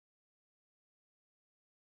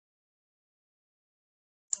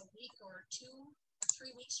week or 2 or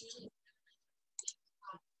 3 weeks usually.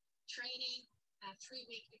 Training, a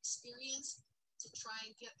 3-week experience to try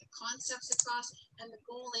and get the concepts across, and the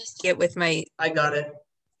goal is to get with my. I got it.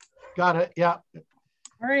 Got it. Yeah.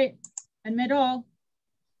 All right. Admit all.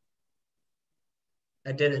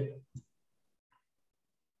 I did it.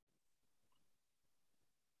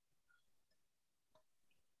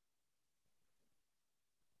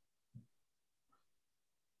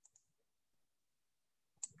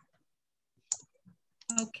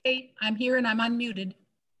 Okay, I'm here and I'm unmuted.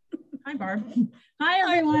 Hi, Barb. Hi,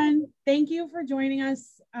 everyone. Thank you for joining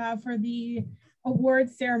us for the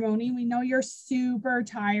awards ceremony. We know you're super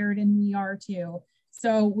tired and we are too.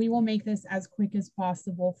 So we will make this as quick as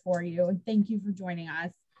possible for you. And thank you for joining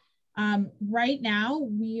us. Right now,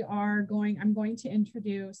 I'm going to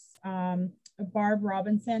introduce Barb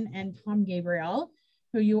Robinson and Tom Gabriel,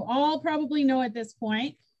 who you all probably know at this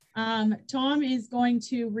point. Tom is going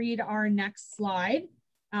to read our next slide.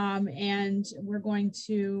 And we're going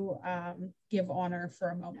to give honor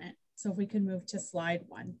for a moment. So if we could move to slide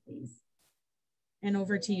 1, please. And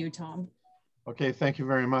over to you, Tom. Okay, thank you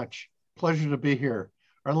very much. Pleasure to be here.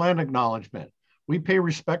 Our land acknowledgement. We pay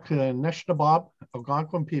respect to the Anishinaabe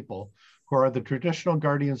Algonquin people who are the traditional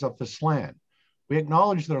guardians of this land. We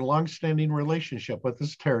acknowledge their longstanding relationship with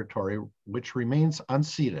this territory, which remains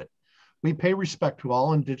unceded. We pay respect to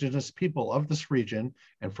all Indigenous people of this region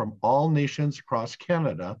and from all nations across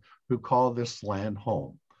Canada who call this land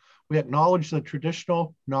home. We acknowledge the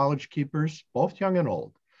traditional knowledge keepers, both young and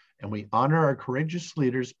old, and we honor our courageous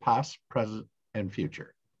leaders, past, present, and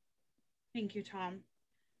future. Thank you, Tom.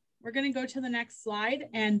 We're going to go to the next slide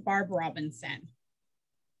and Barb Robinson.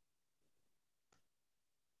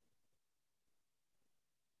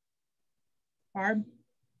 Barb.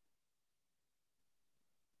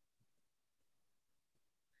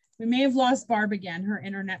 We may have lost Barb again. Her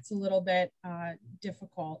internet's a little bit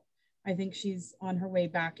difficult. I think she's on her way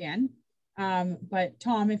back in. But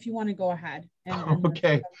Tom, if you want to go ahead and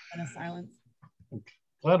okay. In a silence. I'm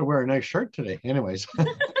glad to wear a nice shirt today. Anyways,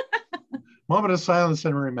 moment of silence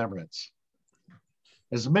and remembrance.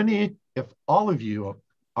 As many, if all of you,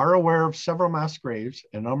 are aware of several mass graves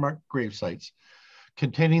and unmarked grave sites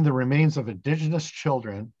containing the remains of Indigenous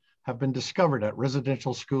children have been discovered at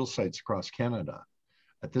residential school sites across Canada.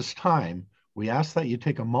 At this time, we ask that you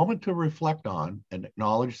take a moment to reflect on and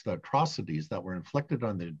acknowledge the atrocities that were inflicted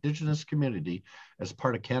on the Indigenous community as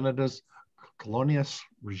part of Canada's colonialist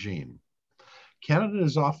regime. Canada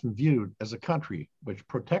is often viewed as a country which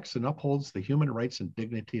protects and upholds the human rights and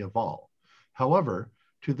dignity of all. However,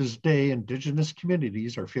 to this day, Indigenous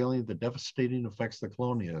communities are feeling the devastating effects of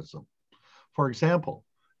colonialism. For example,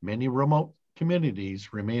 many remote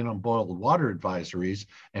communities remain on boiled water advisories,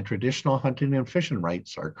 and traditional hunting and fishing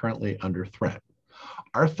rights are currently under threat.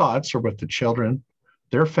 Our thoughts are with the children,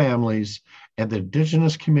 their families, and the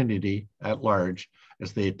Indigenous community at large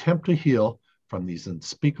as they attempt to heal from these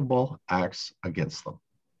unspeakable acts against them.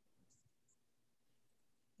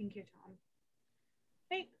 Thank you, Tom.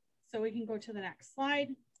 Okay, so we can go to the next slide.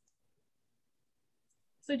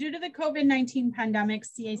 So due to the COVID-19 pandemic,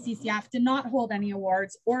 CACCF did not hold any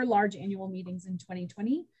awards or large annual meetings in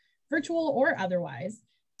 2020, virtual or otherwise.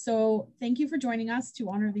 So thank you for joining us to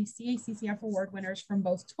honor the CACCF award winners from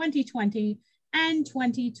both 2020 and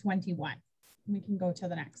 2021. We can go to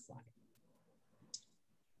the next slide.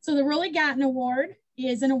 So the Rolly Gatton Award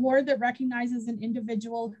is an award that recognizes an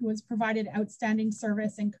individual who has provided outstanding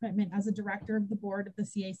service and commitment as a director of the board of the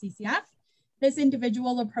CACCF. This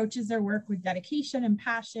individual approaches their work with dedication and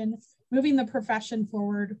passion, moving the profession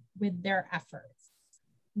forward with their efforts.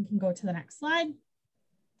 We can go to the next slide.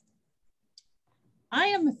 I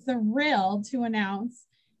am thrilled to announce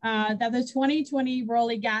that the 2020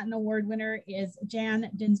 Rolly Gatton Award winner is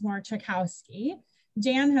Jan Dinsmore-Chakowski.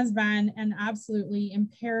 Jan has been an absolutely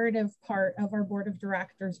imperative part of our board of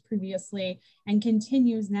directors previously and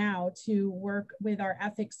continues now to work with our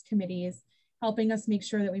ethics committees, helping us make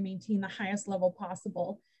sure that we maintain the highest level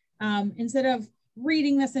possible. Instead of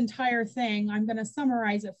reading this entire thing, I'm going to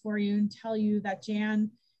summarize it for you and tell you that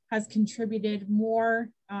Jan has contributed more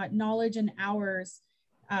knowledge and hours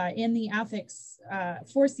in the ethics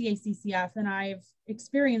for CACCF than I've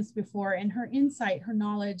experienced before, and her insight, her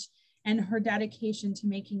knowledge, and her dedication to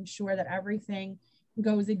making sure that everything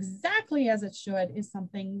goes exactly as it should is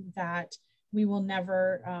something that we will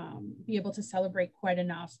never be able to celebrate quite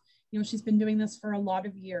enough. You know, she's been doing this for a lot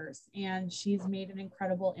of years and she's made an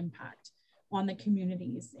incredible impact on the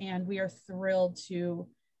communities, and we are thrilled to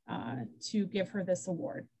give her this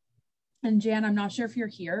award. And Jan, I'm not sure if you're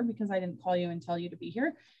here because I didn't call you and tell you to be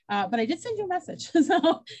here, but I did send you a message.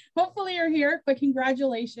 So hopefully you're here, but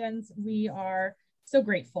congratulations. We are so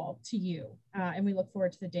grateful to you. And we look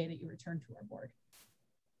forward to the day that you return to our board.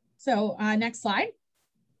 So next slide.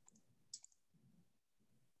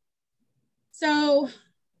 So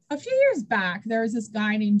a few years back, there was this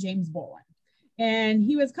guy named James Bolin, and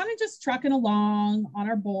he was kind of just trucking along on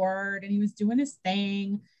our board, and he was doing his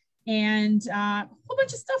thing. And a whole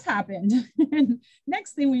bunch of stuff happened. And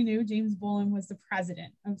next thing we knew, James Bolin was the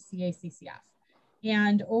president of CACCF.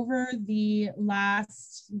 And over the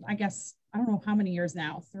last, I guess, I don't know how many years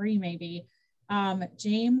now, 3 maybe,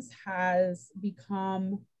 James has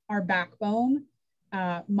become our backbone,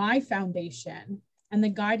 my foundation, and the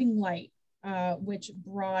guiding light, which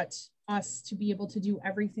brought us to be able to do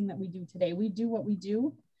everything that we do today. We do what we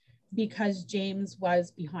do because James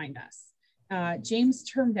was behind us. James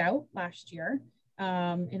termed out last year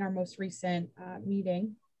in our most recent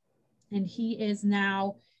meeting, and he is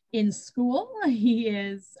now in school. He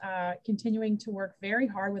is continuing to work very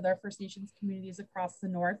hard with our First Nations communities across the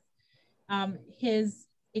North. His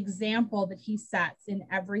example that he sets in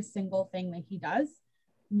every single thing that he does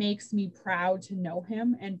makes me proud to know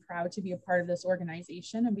him and proud to be a part of this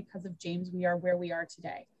organization. And because of James, we are where we are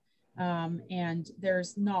today. And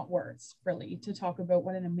there's not words really to talk about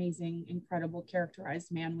what an amazing, incredible,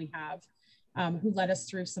 characterized man we have, who led us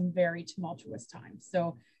through some very tumultuous times.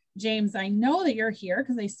 So James, I know that you're here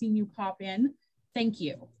because I've seen you pop in. Thank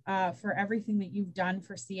you for everything that you've done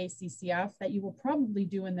for CACCF, that you will probably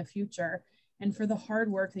do in the future, and for the hard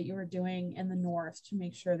work that you are doing in the North to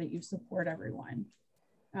make sure that you support everyone.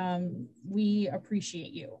 We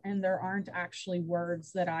appreciate you, and there aren't actually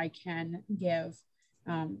words that I can give.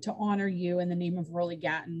 To honor you in the name of Rolly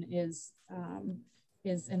Gatton is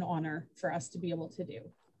an honor for us to be able to do.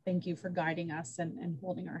 Thank you for guiding us and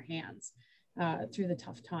holding our hands through the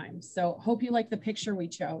tough times. So hope you like the picture we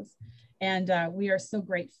chose, and we are so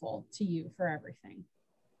grateful to you for everything.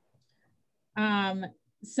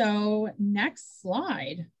 So next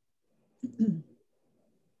slide.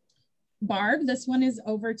 Barb, this one is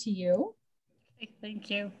over to you.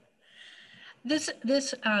 Thank you. This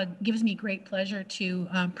gives me great pleasure to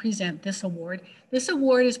present this award. This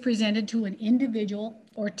award is presented to an individual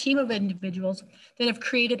or team of individuals that have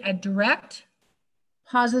created a direct,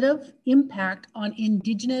 positive impact on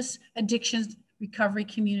Indigenous addictions recovery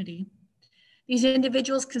community. These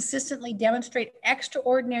individuals consistently demonstrate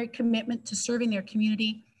extraordinary commitment to serving their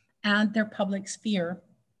community and their public sphere.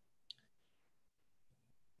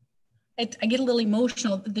 I get a little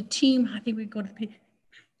emotional. The team, I think we go to the page.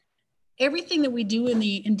 Everything that we do in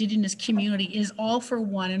the Indigenous community is all for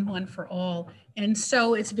one and one for all. And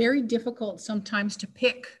so it's very difficult sometimes to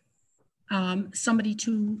pick somebody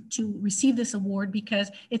to receive this award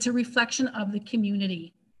because it's a reflection of the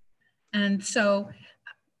community. And so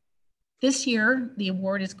this year, the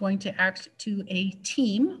award is going to act to a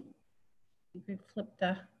team. You could flip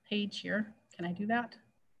the page here. Can I do that?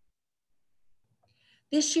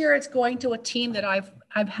 This year, it's going to a team that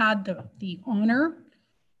I've had the honor,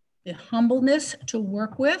 the humbleness to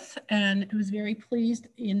work with, and I was very pleased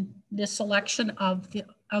in the selection of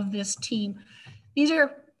this team. These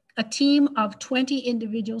are a team of 20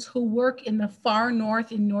 individuals who work in the far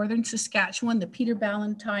north in northern Saskatchewan, the Peter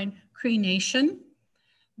Ballantyne Cree Nation.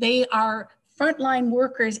 They are frontline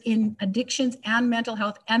workers in addictions and mental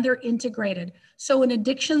health, and they're integrated. So an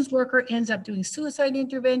addictions worker ends up doing suicide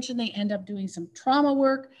intervention, they end up doing some trauma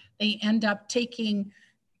work, they end up taking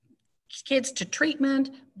kids to treatment,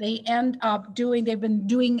 they end up doing, they've been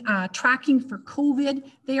doing tracking for COVID.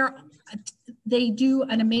 They do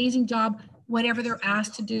an amazing job, whatever they're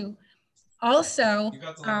asked to do. Also,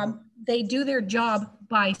 they do their job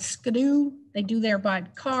by skidoo, they do their by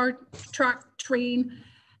car, truck, train,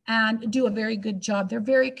 and do a very good job. They're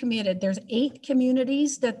very committed. There's 8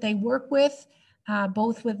 communities that they work with,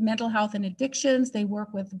 both with mental health and addictions. They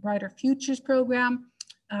work with the Brighter Futures program,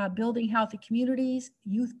 building healthy communities,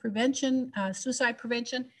 youth prevention, suicide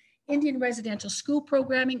prevention, Indian residential school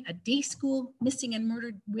programming, a day school, missing and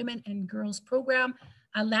murdered women and girls program,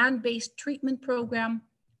 a land-based treatment program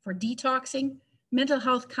for detoxing, mental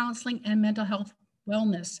health counseling, and mental health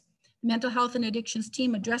wellness. The mental health and addictions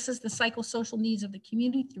team addresses the psychosocial needs of the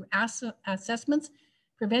community through assessments,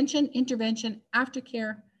 prevention, intervention,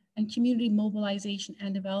 aftercare, and community mobilization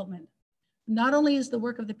and development. Not only is the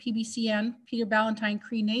work of the PBCN, Peter Ballantyne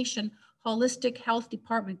Cree Nation, holistic health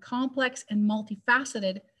department complex and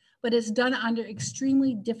multifaceted, but it's done under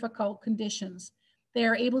extremely difficult conditions. They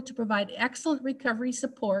are able to provide excellent recovery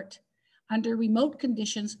support under remote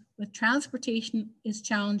conditions with transportation is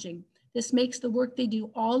challenging. This makes the work they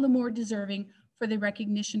do all the more deserving for the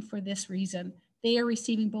recognition for this reason. They are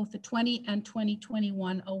receiving both the 20 and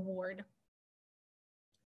 2021 award.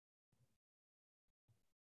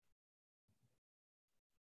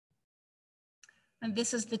 And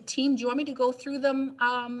this is the team. Do you want me to go through them,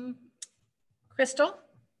 Crystal?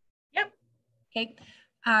 Yep. Okay.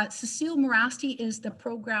 Cecile Morasti is the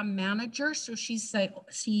program manager. So she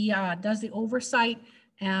does the oversight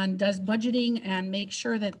and does budgeting and makes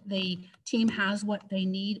sure that the team has what they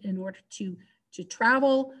need in order to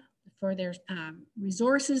travel, for their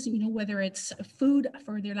resources, you know, whether it's food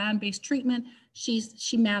for their land-based treatment. She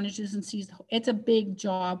manages and sees. It's a big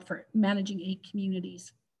job for managing 8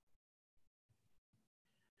 communities.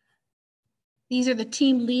 These are the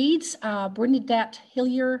team leads: Bernadette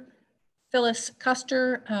Hillier, Phyllis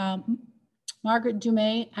Custer, Margaret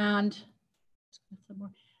Dumais, and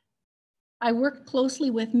I work closely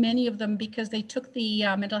with many of them because they took the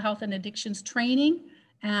mental health and addictions training,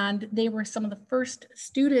 and they were some of the first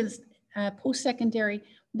students, post-secondary,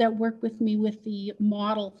 that worked with me with the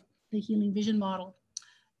model, the Healing Vision model.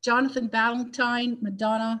 Jonathan Ballantyne,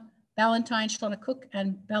 Madonna Ballantyne, Shauna Cook,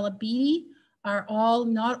 and Bella Beatty are all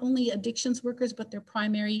not only addictions workers, but they're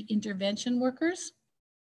primary intervention workers.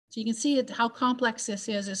 So you can see how complex this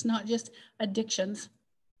is. It's not just addictions.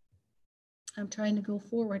 I'm trying to go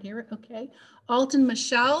forward here. Okay. Alton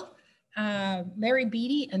Michelle, Larry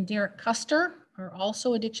Beatty, and Derek Custer are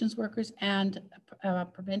also addictions workers and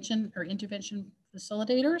prevention or intervention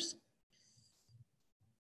facilitators.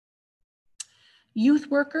 Youth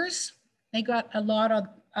workers, they got a lot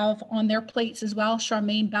of on their plates as well.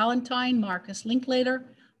 Charmaine Ballantyne, Marcus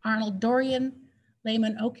Linklater, Arnold Dorian,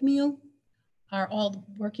 Layman Okemiu are all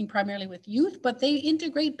working primarily with youth, but they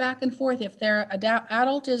integrate back and forth. If their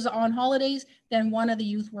adult is on holidays, then one of the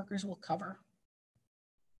youth workers will cover.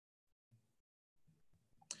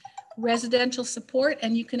 Residential support,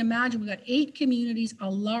 and you can imagine we've got 8 communities, a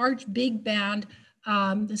large big band.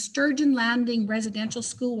 The Sturgeon Landing Residential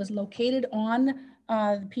School was located on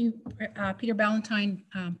Peter Ballantyne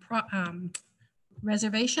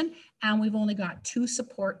reservation, and we've only got 2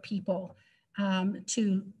 support people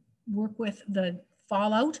to work with the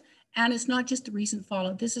fallout. And it's not just the recent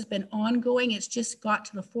fallout. This has been ongoing. It's just got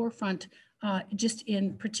to the forefront, just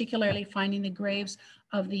in particularly finding the graves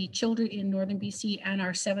of the children in Northern BC and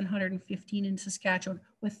our 715 in Saskatchewan,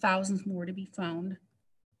 with thousands more to be found.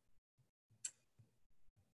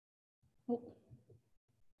 Oh,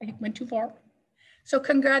 I went too far. So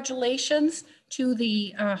congratulations to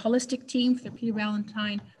the holistic team for the Peter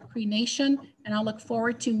Ballantyne Cree Nation, and I'll look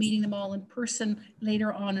forward to meeting them all in person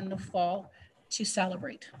later on in the fall to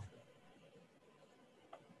celebrate.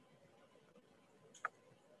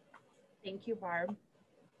 Thank you, Barb.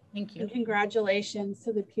 Thank you. And congratulations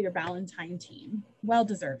to the Peter Ballantyne team. Well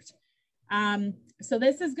deserved. So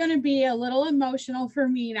this is going to be a little emotional for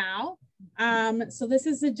me now. So this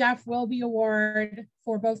is the Jeff Wilby Award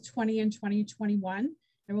for both 20 and 2021.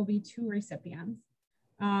 There will be 2 recipients.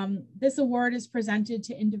 This award is presented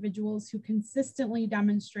to individuals who consistently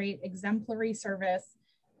demonstrate exemplary service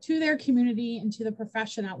to their community and to the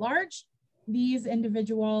profession at large. These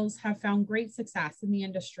individuals have found great success in the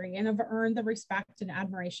industry and have earned the respect and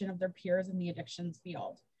admiration of their peers in the addictions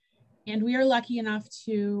field. And we are lucky enough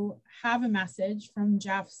to have a message from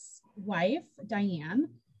Jeff's wife, Diane,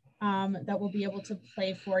 that we'll be able to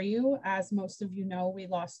play for you. As most of you know, we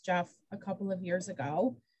lost Jeff a couple of years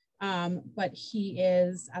ago, but he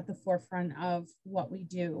is at the forefront of what we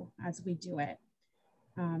do as we do it.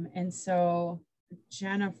 And so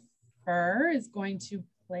Jennifer is going to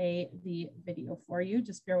play the video for you.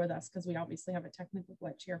 Just bear with us because we obviously have a technical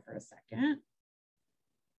glitch here for a second.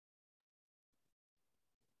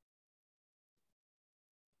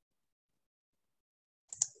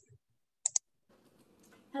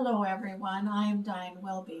 Hello everyone, I am Diane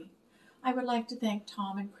Wilby. I would like to thank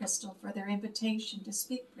Tom and Crystal for their invitation to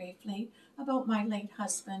speak briefly about my late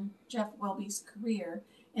husband, Jeff Wilby's career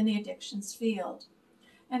in the addictions field.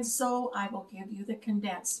 And so I will give you the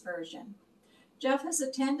condensed version. Jeff has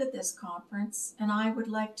attended this conference, and I would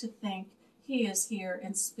like to think he is here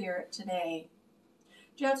in spirit today.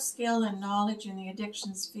 Jeff's skill and knowledge in the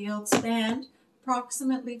addictions field spanned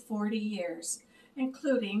approximately 40 years,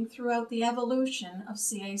 including throughout the evolution of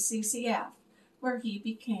CACCF, where he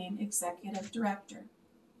became executive director.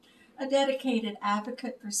 A dedicated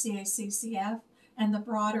advocate for CACCF and the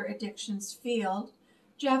broader addictions field,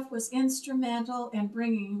 Jeff was instrumental in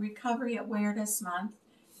bringing Recovery Awareness Month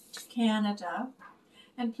to Canada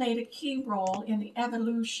and played a key role in the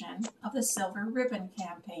evolution of the Silver Ribbon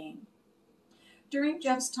campaign. During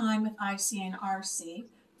Jeff's time with ICNRC,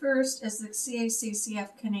 first as the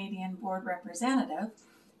CACCF Canadian Board Representative,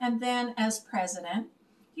 and then as President,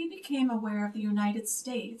 he became aware of the United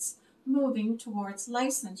States moving towards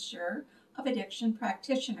licensure of addiction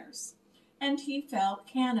practitioners, and he felt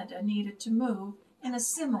Canada needed to move in a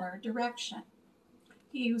similar direction.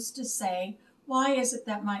 He used to say, "Why is it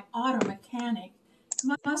that my auto mechanic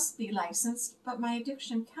must be licensed, but my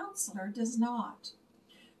addiction counselor does not?"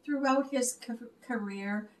 Throughout his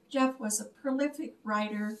career, Jeff was a prolific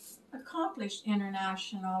writer, accomplished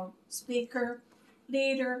international speaker,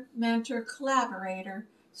 leader, mentor, collaborator,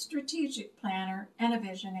 strategic planner, and a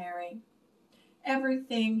visionary.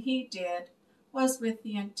 Everything he did was with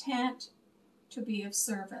the intent to be of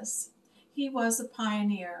service. He was a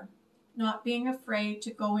pioneer, not being afraid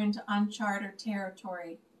to go into uncharted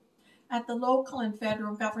territory. At the local and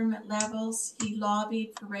federal government levels, he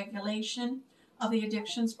lobbied for regulation of the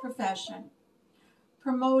addictions profession,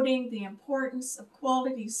 promoting the importance of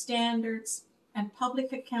quality standards and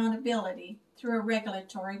public accountability through a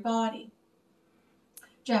regulatory body.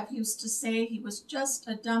 Jeff used to say he was just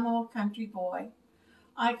a dumb old country boy.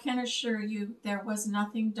 I can assure you there was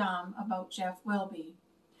nothing dumb about Jeff Wilby.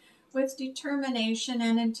 With determination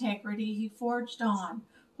and integrity, he forged on,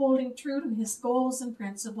 holding true to his goals and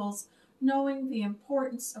principles, knowing the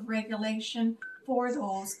importance of regulation for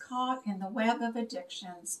those caught in the web of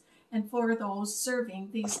addictions and for those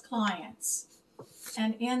serving these clients.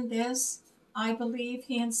 And in this, I believe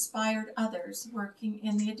he inspired others working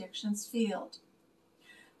in the addictions field.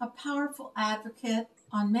 A powerful advocate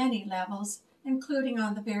on many levels, including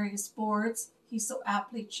on the various boards he so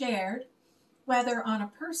aptly chaired, whether on a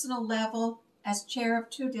personal level as chair of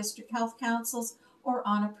 2 district health councils or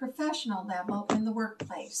on a professional level in the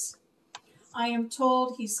workplace. I am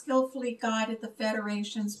told he skillfully guided the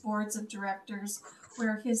Federation's boards of directors,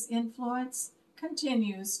 where his influence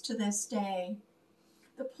continues to this day.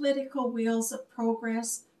 The political wheels of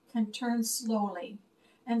progress can turn slowly,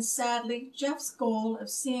 and sadly, Jeff's goal of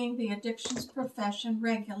seeing the addictions profession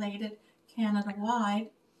regulated Canada-wide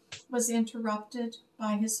was interrupted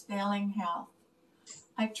by his failing health.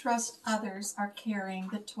 I trust others are carrying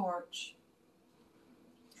the torch.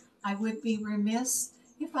 I would be remiss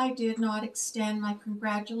if I did not extend my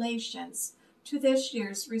congratulations to this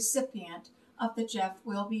year's recipient of the Jeff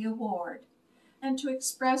Wilby Award, and to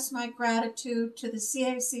express my gratitude to the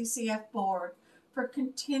CACCF Board for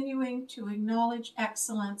continuing to acknowledge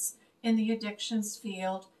excellence in the addictions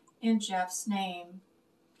field in Jeff's name.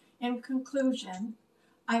 In conclusion,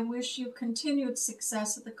 I wish you continued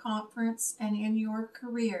success at the conference and in your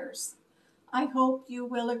careers. I hope you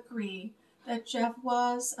will agree that Jeff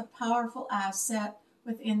was a powerful asset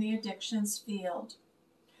within the addictions field.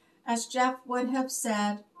 As Jeff would have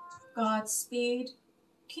said, Godspeed,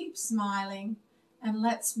 keep smiling, and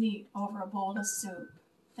let's meet over a bowl of soup.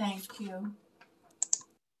 Thank you.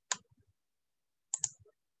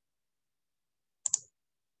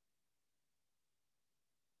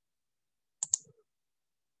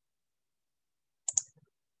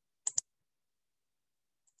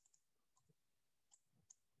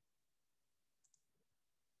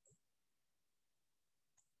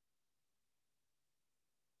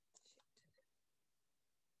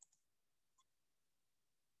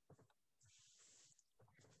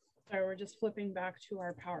 Sorry, we're just flipping back to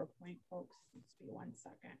our PowerPoint, folks. Just be 1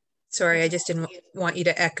 second. Sorry, I just didn't want you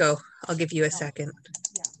to echo. I'll give you a second.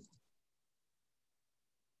 Yeah.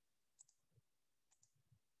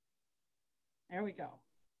 There we go.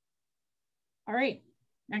 All right,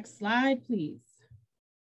 next slide, please.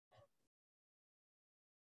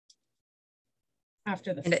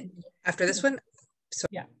 After this. After this one? So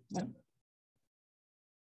yeah.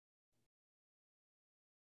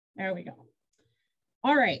 There we go.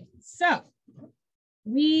 All right, so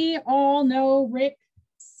we all know Rick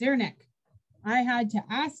Cernick. I had to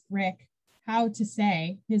ask Rick how to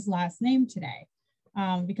say his last name today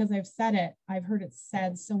because I've heard it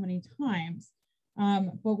said so many times.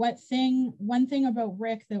 But one thing about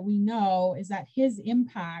Rick that we know is that his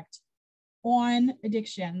impact on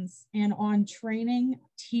addictions and on training,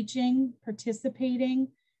 teaching, participating,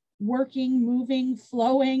 working, moving,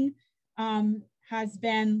 flowing has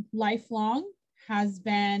been lifelong, has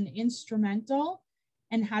been instrumental,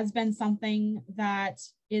 and has been something that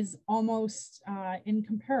is almost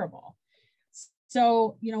incomparable.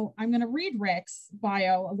 So, I'm going to read Rick's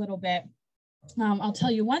bio a little bit. I'll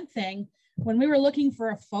tell you one thing. When we were looking for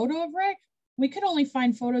a photo of Rick, we could only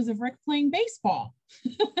find photos of Rick playing baseball.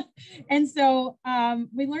 And so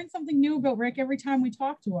we learned something new about Rick every time we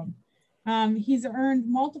talk to him. He's earned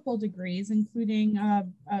multiple degrees, including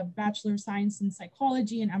a Bachelor of Science in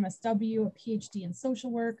Psychology and MSW, a PhD in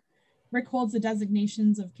social work, Rick holds the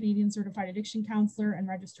designations of Canadian Certified Addiction Counselor and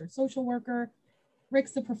Registered Social Worker.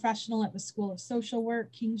 Rick's a professional at the School of Social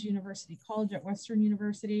Work, King's University College at Western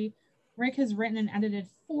University. Rick has written and edited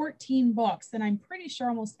 14 books, and I'm pretty sure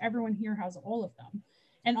almost everyone here has all of them,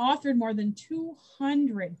 and authored more than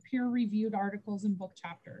 200 peer-reviewed articles and book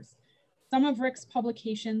chapters. Some of Rick's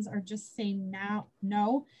publications are Just Say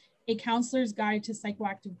No, A Counselor's Guide to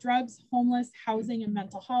Psychoactive Drugs, Homeless, Housing and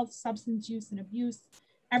Mental Health, Substance Use and Abuse,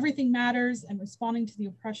 Everything Matters, and Responding to the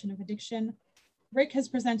Oppression of Addiction. Rick has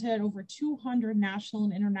presented at over 200 national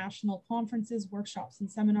and international conferences, workshops,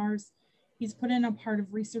 and seminars. He's put in a part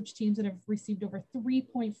of research teams that have received over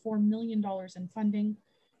 $3.4 million in funding.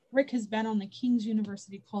 Rick has been on the King's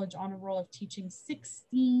University College Honor Roll of Teaching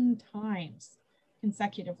 16 times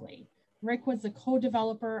consecutively. Rick was the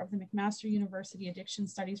co-developer of the McMaster University Addiction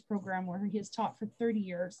Studies program, where he has taught for 30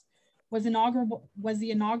 years, was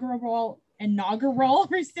the inaugural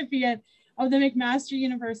recipient of the McMaster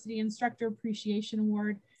University Instructor Appreciation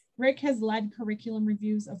Award. Rick has led curriculum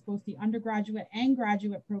reviews of both the undergraduate and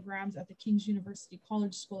graduate programs at the King's University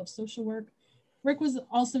College School of Social Work. Rick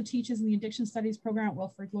also teaches in the Addiction Studies program at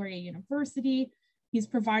Wilfrid Laurier University. He's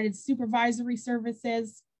provided supervisory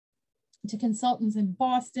services to consultants in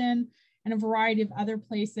Boston and a variety of other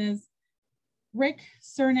places. Rick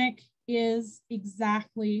Cernick is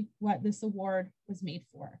exactly what this award was made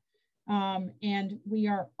for. And we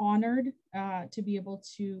are honored to be able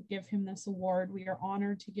to give him this award. We are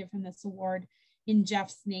honored to give him this award in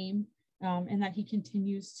Jeff's name, and that he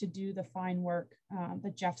continues to do the fine work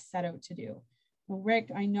that Jeff set out to do. So Rick,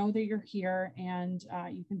 I know that you're here, and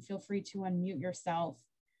you can feel free to unmute yourself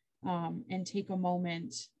and take a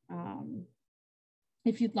moment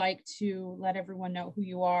if you'd like to let everyone know who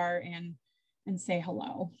you are and say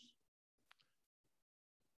hello.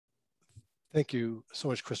 Thank you so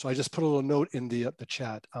much, Crystal. I just put a little note in the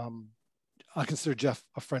chat. I consider Jeff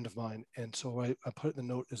a friend of mine, and so I put in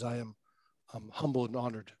the note as I am humbled and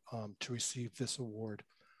honored to receive this award.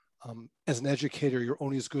 As an educator, you're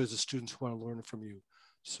only as good as the students who want to learn from you.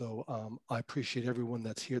 So I appreciate everyone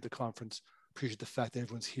that's here at the conference. Appreciate the fact that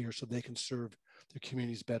everyone's here so they can serve their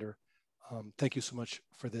communities better. Thank you so much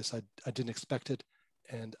for this. I didn't expect it,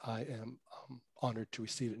 and I am honored to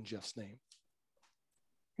receive it in Jeff's name.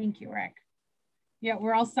 Thank you, Rick. Yeah,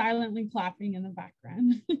 we're all silently clapping in the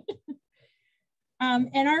background.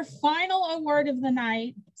 And our final award of the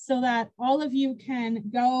night, so that all of you can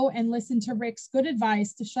go and listen to Rick's good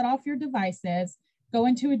advice to shut off your devices, go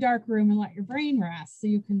into a dark room and let your brain rest so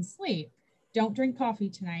you can sleep. Don't drink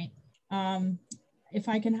coffee tonight. If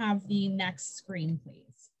I can have the next screen, please.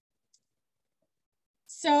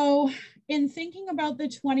 So in thinking about the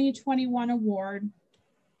 2021 award,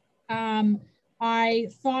 I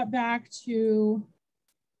thought back to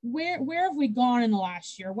where have we gone in the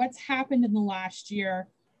last year? What's happened in the last year?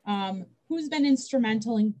 Who's been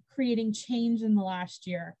instrumental in creating change in the last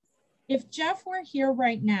year? If Jeff were here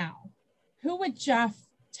right now, who would Jeff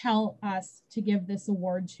tell us to give this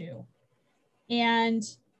award to? And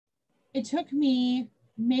it took me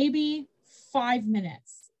maybe 5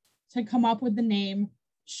 minutes to come up with the name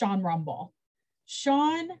Sean Rumble.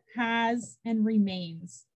 Sean has and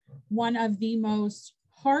remains one of the most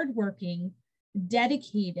hardworking,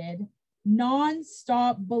 dedicated,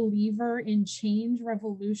 non-stop believer in change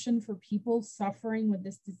revolution for people suffering with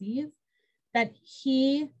this disease, that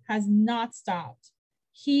he has not stopped.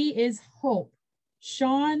 He is hope.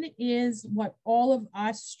 Sean is what all of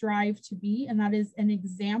us strive to be, and that is an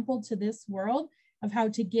example to this world of how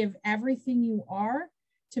to give everything you are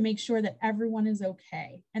to make sure that everyone is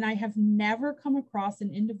okay. And I have never come across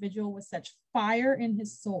an individual with such fire in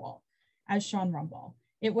his soul as Sean Rumble.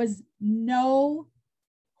 It was no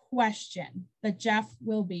question that Jeff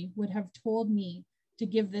Wilby would have told me to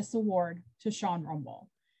give this award to Sean Rumble.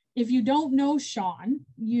 If you don't know Sean,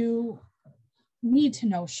 you need to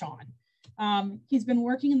know Sean. He's been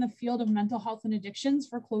working in the field of mental health and addictions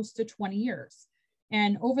for close to 20 years.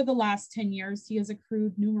 And over the last 10 years, he has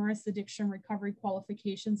accrued numerous addiction recovery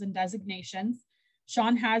qualifications and designations.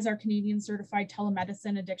 Sean has our Canadian Certified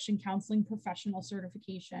Telemedicine Addiction Counseling Professional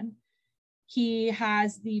Certification. He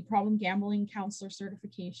has the Problem Gambling Counselor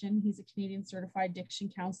Certification. He's a Canadian Certified Addiction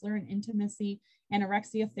Counselor, an Intimacy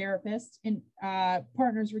Anorexia Therapist, and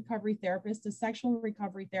Partners Recovery Therapist, a Sexual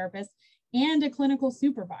Recovery Therapist, and a Clinical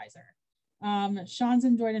Supervisor. Sean's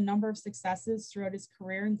enjoyed a number of successes throughout his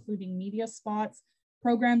career, including media spots,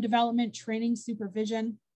 program development, training,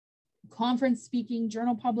 supervision, conference speaking,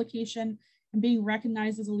 journal publication, and being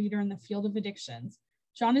recognized as a leader in the field of addictions.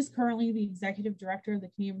 Sean is currently the Executive Director of the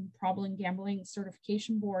Canadian Problem Gambling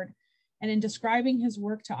Certification Board And in describing his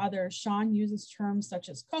work to others, Sean uses terms such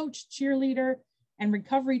as coach, cheerleader, and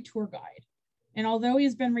recovery tour guide. And although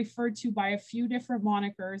he's been referred to by a few different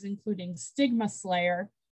monikers, including Stigma Slayer,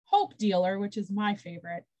 Hope Dealer, which is my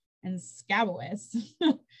favorite, and Scaboist,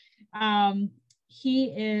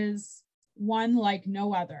 he is one like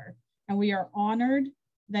no other. And we are honored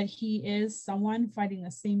that he is someone fighting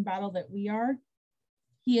the same battle that we are.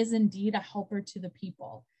 He is indeed a helper to the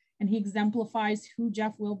people. And he exemplifies who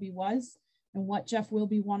Jeff Wilby was and what Jeff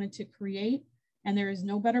Wilby wanted to create. And there is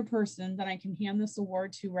no better person that I can hand this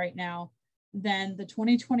award to right now than the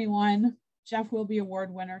 2021 Jeff Wilby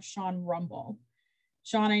Award winner, Sean Rumble.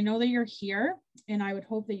 Sean, I know that you're here, and I would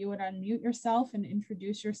hope that you would unmute yourself and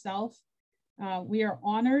introduce yourself. We are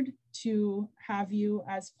honored to have you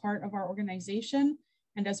as part of our organization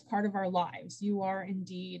and as part of our lives. You are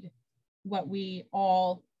indeed what we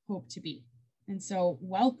all hope to be. And so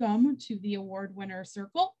welcome to the award winner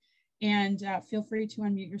circle, and feel free to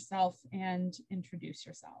unmute yourself and introduce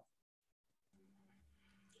yourself.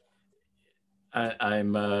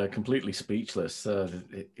 I'm completely speechless.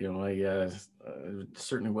 You know, I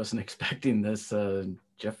certainly wasn't expecting this.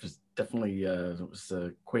 Jeff is definitely was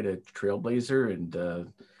quite a trailblazer, and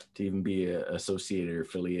to even be associated or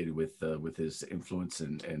affiliated with his influence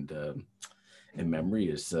and memory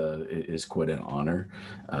is quite an honor.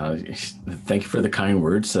 Thank you for the kind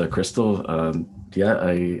words, Crystal. Yeah,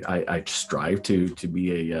 I strive to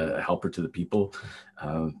be a helper to the people.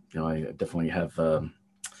 You know, I definitely have.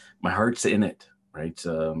 My heart's in it, right?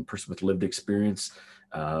 Person with lived experience,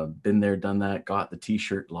 been there, done that, got the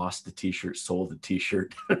t-shirt, lost the t-shirt, sold the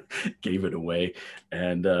t-shirt, gave it away.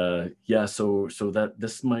 And yeah, so that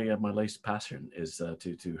this is my life's passion, is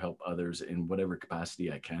to help others in whatever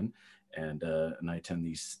capacity I can. And I attend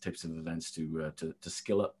these types of events to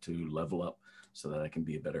skill up, to level up, so that I can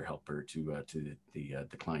be a better helper to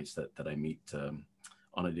the clients that I meet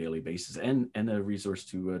on a daily basis, and a resource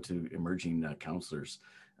to emerging counselors.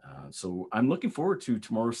 So I'm looking forward to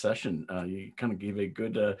tomorrow's session. You kind of gave a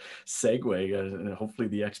good segue. Hopefully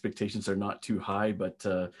the expectations are not too high, but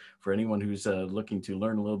for anyone who's looking to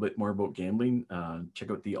learn a little bit more about gambling, check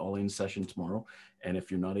out the all-in session tomorrow. And if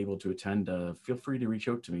you're not able to attend, feel free to reach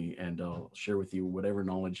out to me, and I'll share with you whatever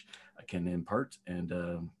knowledge I can impart. And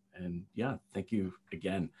yeah, thank you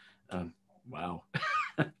again. Wow,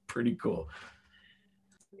 pretty cool.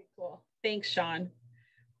 Pretty cool. Thanks, Sean.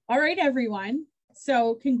 All right, everyone.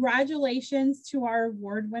 So congratulations to our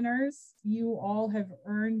award winners. You all have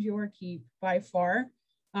earned your keep by far.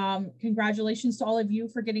 Congratulations to all of you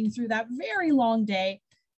for getting through that very long day.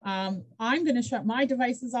 I'm going to shut my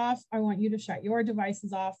devices off. I want you to shut your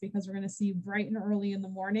devices off, because we're going to see you bright and early in the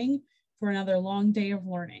morning for another long day of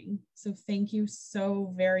learning. So thank you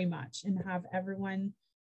so very much, and have everyone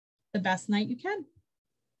the best night you can.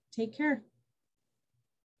 Take care.